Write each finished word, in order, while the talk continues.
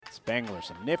Spangler,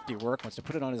 some nifty work, wants to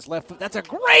put it on his left foot. That's a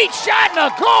great shot and a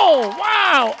goal!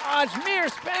 Wow! Ajmer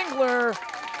Spangler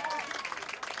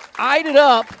eyed it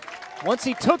up. Once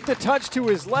he took the touch to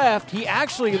his left, he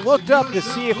actually looked up to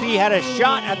see if he had a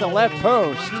shot at the left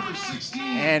post.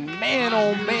 And man,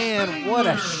 oh man, what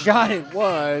a shot it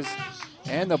was.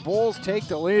 And the Bulls take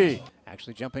the lead.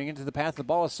 Actually jumping into the path of the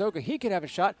ball is Soga. He could have a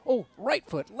shot. Oh, right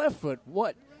foot, left foot.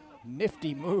 What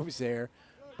nifty moves there.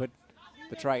 But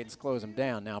the Tritons close him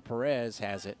down. Now Perez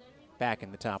has it back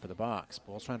in the top of the box.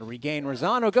 Bulls trying to regain.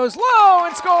 Rosano goes low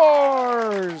and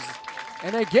scores!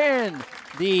 And again,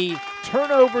 the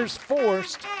turnovers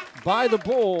forced by the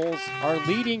Bulls are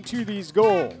leading to these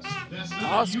goals.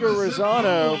 Oscar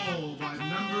Rosano,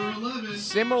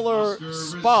 similar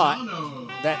spot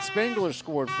that Spangler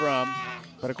scored from,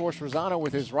 but of course Rosano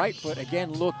with his right foot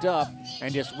again looked up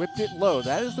and just whipped it low.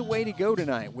 That is the way to go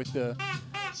tonight with the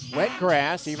wet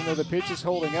grass, even though the pitch is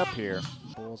holding up here.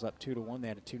 Bulls up 2-1. They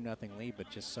had a 2-0 lead,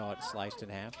 but just saw it sliced in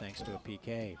half thanks to a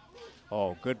PK.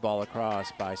 Oh, good ball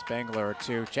across by Spangler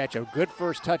to Checho. Good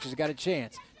first touch. He's got a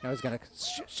chance. Now he's going to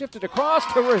shift it across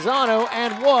to Rosano,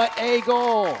 and what a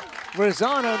goal.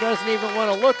 Rosano doesn't even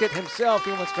want to look at himself.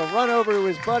 He wants to run over to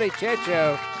his buddy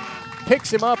Checho,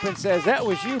 picks him up and says, "That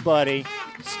was you, buddy."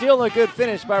 Still a good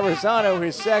finish by Rosano,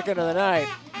 his second of the night.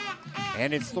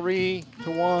 And it's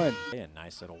 3-1. Yeah,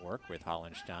 nice little work with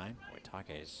Hollenstein. Boy,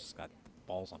 Take's just got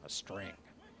balls on a string.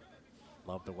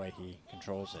 Love the way he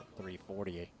controls it.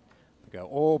 3:40 to go.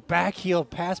 Oh, back heel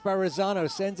pass by Rosano.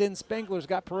 Sends in Spangler's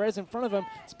got Perez in front of him.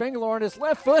 Spangler on his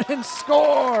left foot and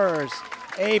scores.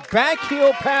 A back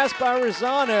heel pass by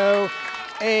Rosano.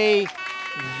 A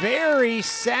very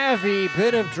savvy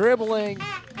bit of dribbling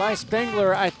by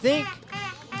Spangler. I think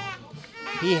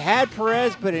he had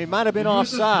Perez, but he might have been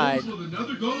offside.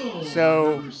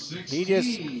 So he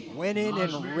just went in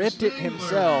and ripped it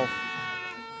himself.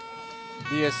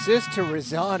 The assist to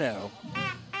Rosano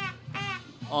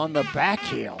on the back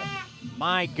heel.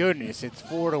 My goodness, it's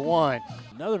 4-1.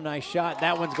 Another nice shot.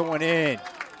 That one's going in.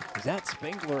 Is that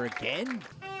Spangler again?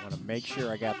 I want to make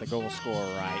sure I got the goal scorer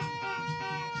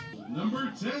right.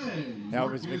 Number 10. That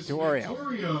was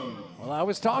Victorio. Well, I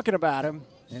was talking about him,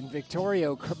 and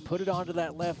Victorio put it onto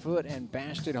that left foot and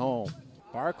bashed it home.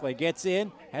 Barclay gets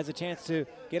in, has a chance to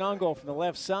get on goal from the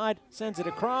left side, sends it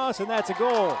across, and that's a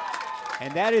goal.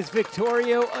 And that is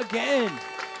Victorio again.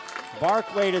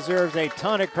 Barclay deserves a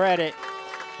ton of credit.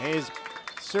 He's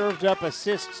served up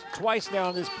assists twice now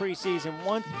in this preseason,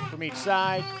 one from each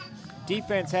side.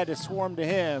 Defense had to swarm to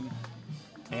him.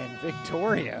 And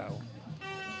Victorio,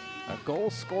 a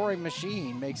goal-scoring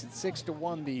machine, makes it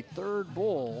 6-1, the third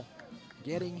Bull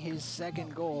getting his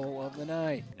second goal of the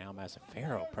night. Now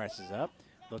Mazzaferro presses up,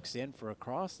 looks in for a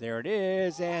cross. There it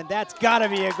is, and that's got to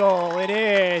be a goal. It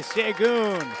is.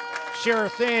 Shagun, sure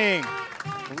thing.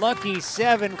 Lucky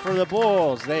 7 for the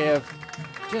Bulls. They have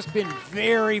just been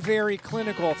very, very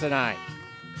clinical tonight.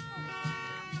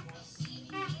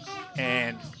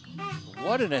 And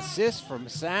what an assist from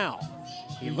Sal.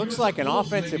 He looks like an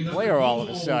offensive player all of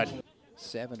a sudden.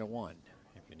 7-1,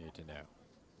 if you need to know.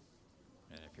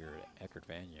 And if you're an Eckert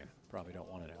fan, you probably don't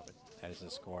want to know, but that is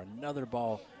the score. Another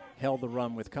ball held the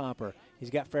run with Copper. He's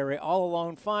got Frere all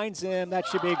alone, finds him. That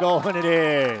should be a goal, and it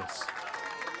is.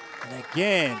 And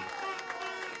again,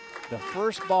 the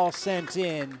first ball sent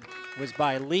in was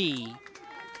by Lee,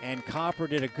 and Copper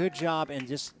did a good job, and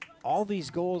just all these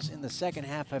goals in the second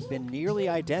half have been nearly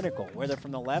identical, whether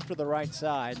from the left or the right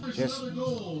side. Just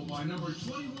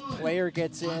player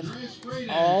gets in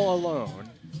all alone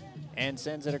and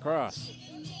sends it across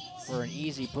for an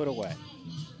easy put away.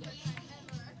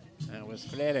 That was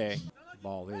Frere.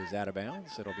 Ball is out of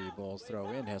bounds. It'll be Bulls throw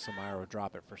in. Hesselmeyer will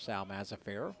drop it for Sal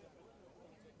Mazzaferro.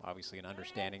 Obviously an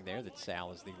understanding there that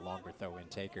Sal is the longer throw-in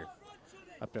taker.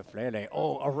 Up to Frere.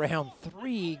 Oh, around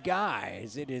 3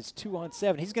 guys. It is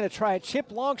 2-on-7. He's going to try a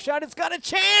chip long shot. It's got a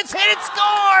chance, and it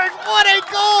scores! What a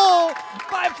goal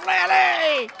by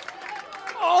Frere!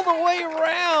 All the way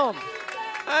around.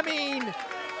 I mean,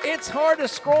 it's hard to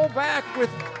scroll back with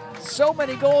so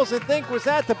many goals and think, was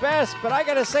that the best? But I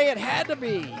got to say, it had to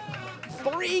be.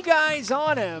 3 guys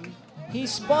on him. He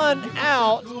spun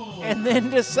out and then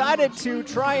decided to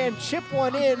try and chip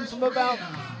one in from about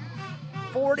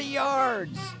 40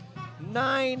 yards.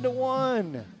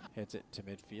 9-1. Hits it to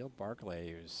midfield.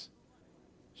 Barclay, who's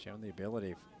shown the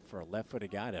ability for a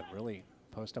left-footed guy to really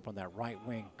post up on that right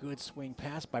wing. Good swing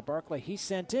pass by Barclay. He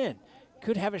sent in.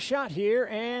 Could have a shot here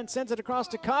and sends it across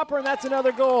to Copper, and that's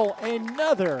another goal.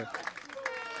 Another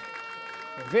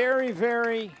very,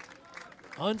 very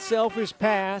unselfish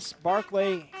pass.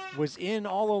 Barclay was in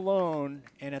all alone,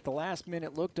 and at the last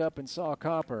minute looked up and saw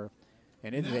Copper.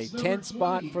 And it is a 10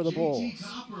 spot for the Bulls.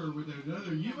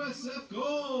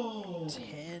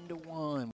 10-1.